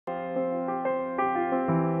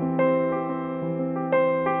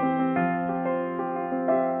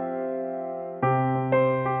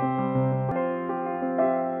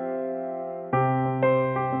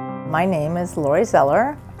My name is Lori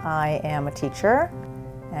Zeller. I am a teacher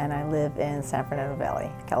and I live in San Fernando Valley,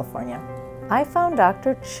 California. I found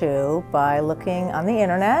Dr. Chiu by looking on the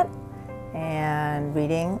internet and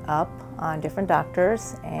reading up on different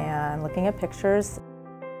doctors and looking at pictures.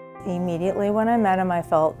 Immediately when I met him, I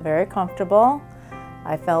felt very comfortable.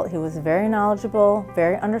 I felt he was very knowledgeable,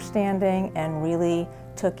 very understanding, and really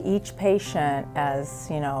took each patient as,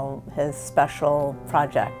 his special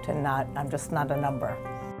project and I'm just not a number.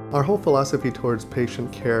 Our whole philosophy towards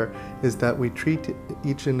patient care is that we treat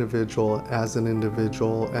each individual as an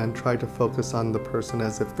individual and try to focus on the person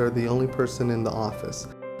as if they're the only person in the office.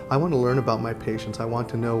 I want to learn about my patients. I want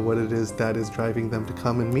to know what it is that is driving them to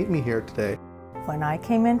come and meet me here today. When I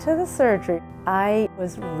came into the surgery, I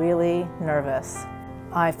was really nervous.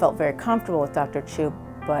 I felt very comfortable with Dr. Chiu,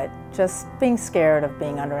 but just being scared of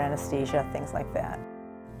being under anesthesia, things like that.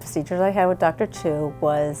 Procedures I had with Dr. Chiu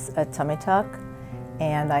was a tummy tuck,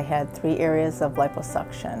 and I had 3 areas of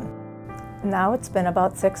liposuction. Now it's been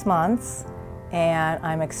about 6 months, and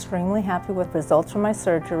I'm extremely happy with results from my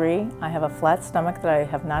surgery. I have a flat stomach that I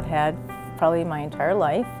have not had probably my entire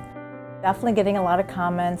life. Definitely getting a lot of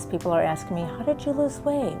comments. People are asking me, how did you lose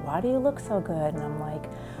weight? Why do you look so good? And I'm like,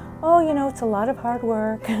 oh, it's a lot of hard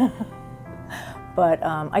work. But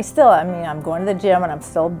I'm going to the gym and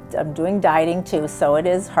I'm doing dieting too, so it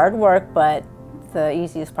is hard work, but the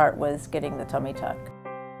easiest part was getting the tummy tuck.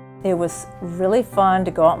 It was really fun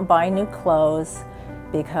to go out and buy new clothes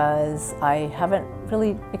because I haven't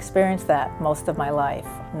really experienced that most of my life.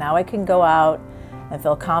 Now I can go out and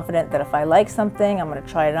feel confident that if I like something, I'm going to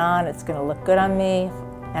try it on, it's going to look good on me,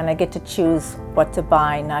 and I get to choose what to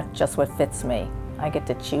buy, not just what fits me. I get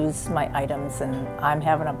to choose my items, and I'm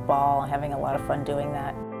having a ball, having a lot of fun doing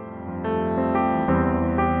that.